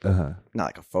about it, but not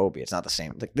like a phobia. It's not the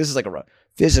same. Like this is like a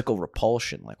physical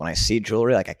repulsion. Like when I see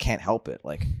jewelry, like I can't help it.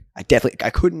 Like I can't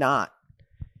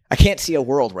see a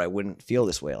world where I wouldn't feel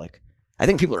this way. Like I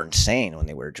think people are insane when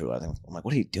they wear jewelry. I'm like,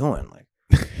 what are you doing? Like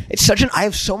it's I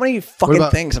have so many fucking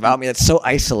things about me that's so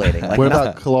isolating. Like what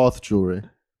about cloth jewelry?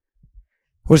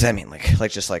 What does that mean?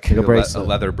 Like just like a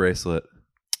leather bracelet.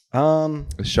 A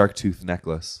shark tooth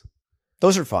necklace.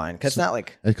 Those are fine because it's not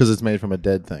like because it's made from a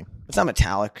dead thing. It's not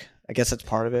metallic. I guess that's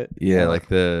part of it. Yeah, like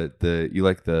the you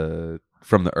like the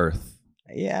from the earth.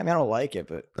 Yeah, I mean I don't like it,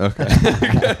 but okay,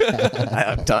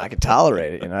 I can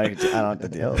tolerate it. You know, I don't have to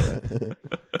deal with it.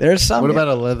 There's some. What about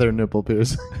a leather nipple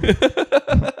piercing?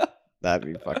 That'd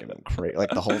be fucking crazy. Like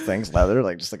the whole thing's leather,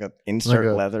 like just like a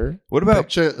insert leather. What about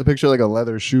picture like a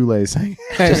leather shoelace hanging?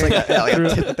 Just like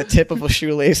the tip of a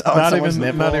shoelace on someone's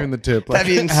nipple. Not even the tip. Like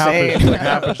That'd be insane.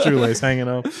 Half a shoelace hanging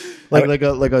up, like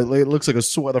it looks like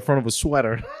the front of a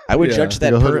sweater. I would judge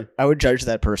that. I would judge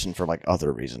that person for like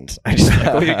other reasons. I just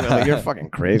like, you're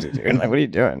fucking crazy, dude. Like, what are you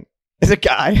doing? Is a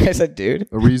guy? I said, dude.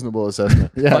 A reasonable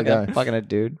assessment. Yeah, fucking a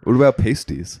dude. What about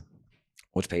pasties?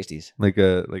 What's pasties? Like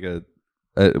a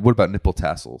what about nipple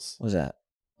tassels? What's that?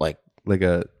 Like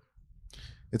a.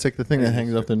 It's like the thing that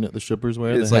hangs off the strippers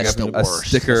wear. It's like a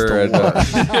sticker.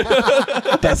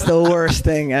 That's the worst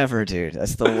thing ever, dude.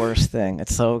 That's the worst thing.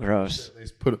 It's so gross.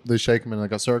 They shake them in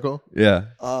like a circle. Yeah.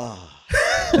 Oh,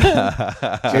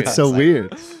 it's so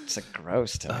weird. It's like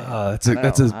gross to me.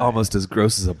 That's almost as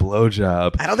gross as a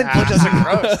blowjob. I don't think blowjobs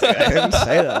are gross. Dude. I didn't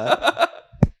say that.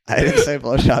 I didn't say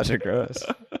blowjobs are gross.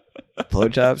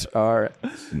 Blowjobs are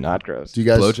not gross. Do you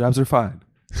guys? Blowjobs are fine.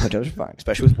 Blowjobs are fine,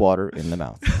 especially with water in the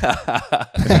mouth.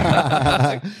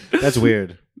 That's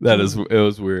weird. It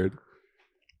was weird.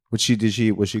 Was she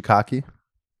cocky?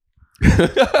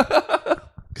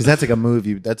 Because that's like a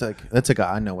move. That's like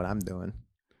I know what I'm doing.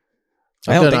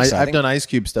 I've done Ice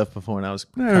Cube stuff before, and I was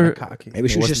kind of cocky. Maybe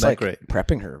she was just like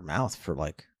prepping her mouth for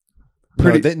like.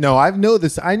 No, I know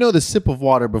this. I know the sip of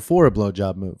water before a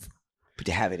blowjob move. But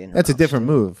to have it in her that's mouth, a different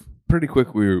move. Pretty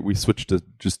quick, we switched to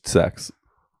just sex.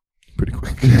 Pretty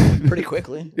quick. Pretty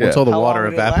quickly. Yeah. Once all the water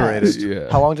evaporated.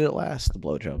 Yeah. How long did it last? The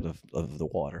blowjob of the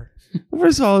water.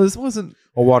 First of all, this wasn't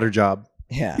a water job.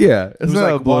 Yeah. Yeah. It was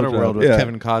like Waterworld with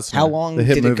Kevin Costner. How long the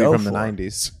hit did movie it go from for? the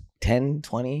 90s? 10,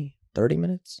 20, 30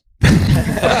 minutes? I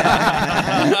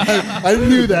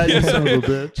knew that, you son of a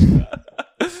bitch.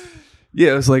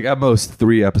 Yeah, it was like at most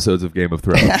 3 episodes of Game of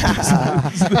Thrones.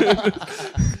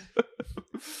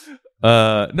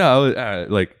 No,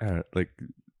 like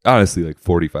honestly, like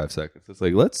 45 seconds. It's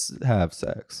like, let's have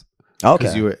sex.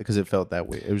 Okay. Because it felt that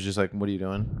way. It was just like, what are you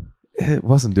doing? It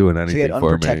wasn't doing anything So you had for me.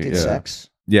 unprotected sex?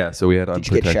 Yeah, so we had Did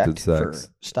you get unprotected checked sex.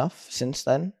 for stuff since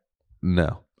then?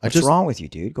 No. What's wrong with you,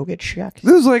 dude? Go get checked.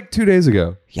 This was like 2 days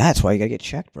ago. Yeah, that's why you gotta get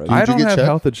checked, bro. I don't get have checked?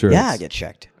 health insurance. Yeah, I get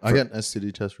checked. I got an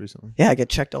STD test recently. Yeah, I get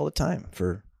checked all the time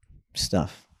for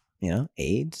stuff. You know,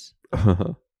 AIDS.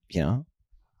 You know,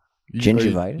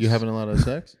 gingivitis. You having a lot of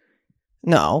sex?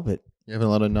 No, but You having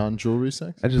a lot of non-jewelry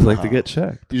sex? I just like to get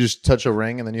checked. You just touch a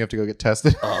ring and then you have to go get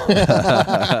tested. Oh. Did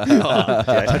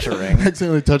I touch a ring? I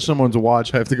accidentally touch someone's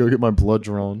watch. I have to go get my blood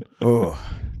drawn. Oh,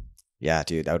 yeah,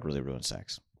 dude, that would really ruin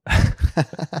sex.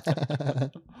 I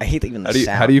hate even the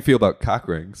sound. How do you feel about cock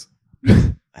rings?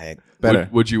 Better.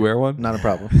 Would you wear one? Not a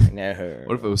problem. No.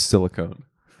 What if it was silicone?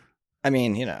 I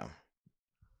mean, you know,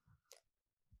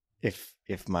 if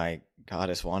my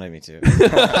goddess wanted me to.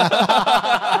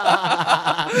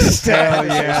 Hell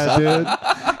yeah, dude.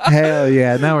 Hell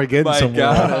yeah. Now we're getting somewhere.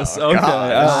 Goddess. Okay.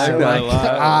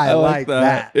 I like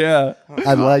that. Yeah.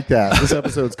 I like that. This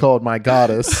episode's called My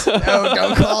Goddess. No,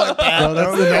 don't call it that. No,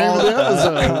 that's the name of the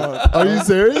episode. Are you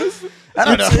serious? I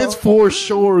don't know. It's for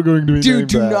sure going to be Dude, named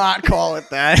do that. not call it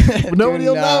that. But nobody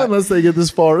will know unless they get this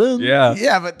far in. Yeah.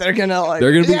 Yeah, but they're gonna like.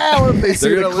 They're gonna be. Yeah, what if they see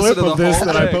They're the gonna clip listen to of the this whole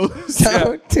that I thing. post?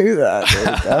 Don't do that,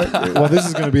 dude. Don't do Well, this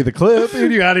is going to be the clip.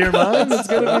 Dude, you out of your mind? It's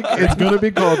going to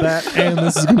be called that, and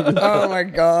this is going to be. Oh my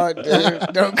god,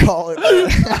 dude! Don't call it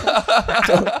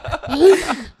that.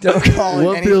 don't call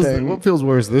it anything. What feels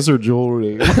worse, this or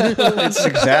jewelry? It's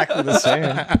exactly the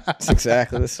same. It's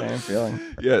exactly the same feeling.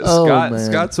 Yeah, Oh, Scott.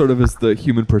 man. Scott sort of is the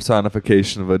human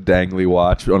personification of a dangly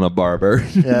watch on a barber.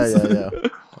 yeah.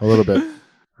 A little bit.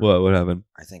 What happened?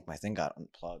 I think my thing got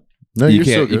unplugged. No, you you're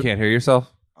still can't. good. You can't hear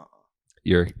yourself.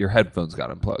 Your headphones got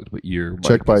unplugged, but your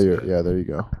Check mic by is ear. good. Yeah, there you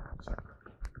go.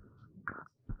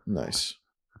 Nice.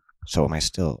 So am I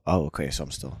still? Oh, okay. So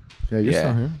I'm still Yeah, you're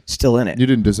still here. still in it. You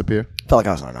didn't disappear. Felt like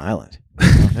I was on an island.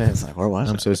 It's like, where was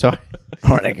I'm I? so sorry.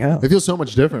 Where'd I go? It feels so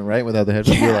much different, right? Without the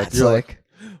headphones. Yeah, you're like,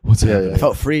 What's yeah, happening? I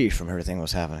felt free from everything that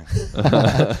was happening.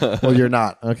 well, you're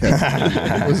not. Okay.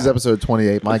 This is episode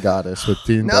 28, My Goddess, with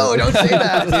Dean. No, Douglas. don't say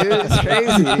that, dude. It's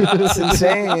crazy. It's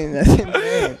insane. That's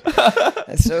insane.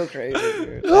 That's so crazy,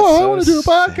 dude. Oh, I want to do a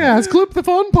podcast. Clip the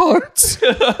fun parts.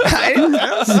 I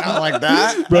don't sound like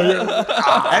that.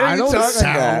 I don't talk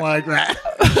sound like like that.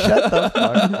 Shut the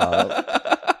fuck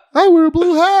up. I wear a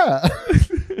blue hat.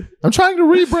 I'm trying to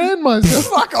rebrand myself.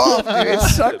 Fuck off, dude.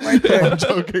 Suck my dick. I'm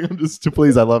joking. I'm just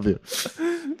please. I love you,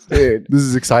 Dude. This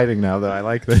is exciting now that I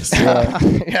like this.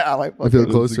 Yeah, I like I feel It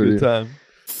was a closer to good you. time.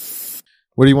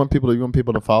 What do you want people to? You want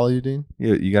people to follow you, Dean?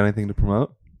 You got anything to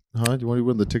promote? Huh? Do you want to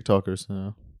win the TikTokers?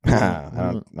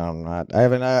 I'm not. I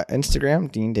have an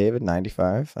Instagram, Dean David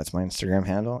 95. That's my Instagram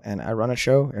handle, and I run a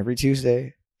show every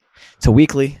Tuesday. It's a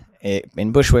weekly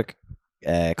in Bushwick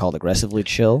called Aggressively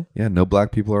Chill. Yeah, no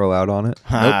black people are allowed on it.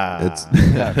 It's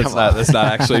It's not. That's not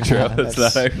actually true. It's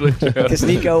not actually true. because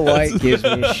Nico White gives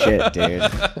me shit, dude.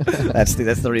 That's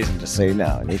the reason. Just so you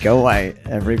know, Nico White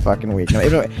every fucking week. No,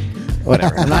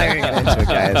 whatever. I'm not even gonna get into it,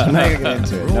 guys. I'm not even gonna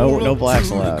get into it. No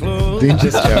blacks allowed. Dean,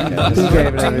 Just joking. Just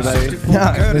David, everybody.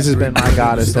 This has been My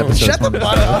Goddess episode. Shut the 20.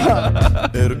 fuck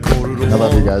up. At a quarter to I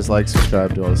love one, you guys. Like,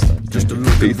 subscribe, do all this stuff. just a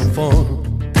looking for fun.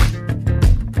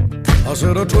 I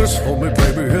said a twist for me,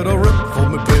 baby, hit a rip for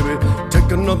me, baby.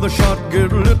 Take another shot, get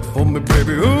lit for me,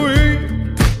 baby.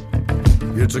 Ooh-wee.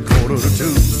 It's a quarter to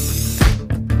two.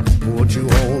 What you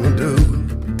wanna do?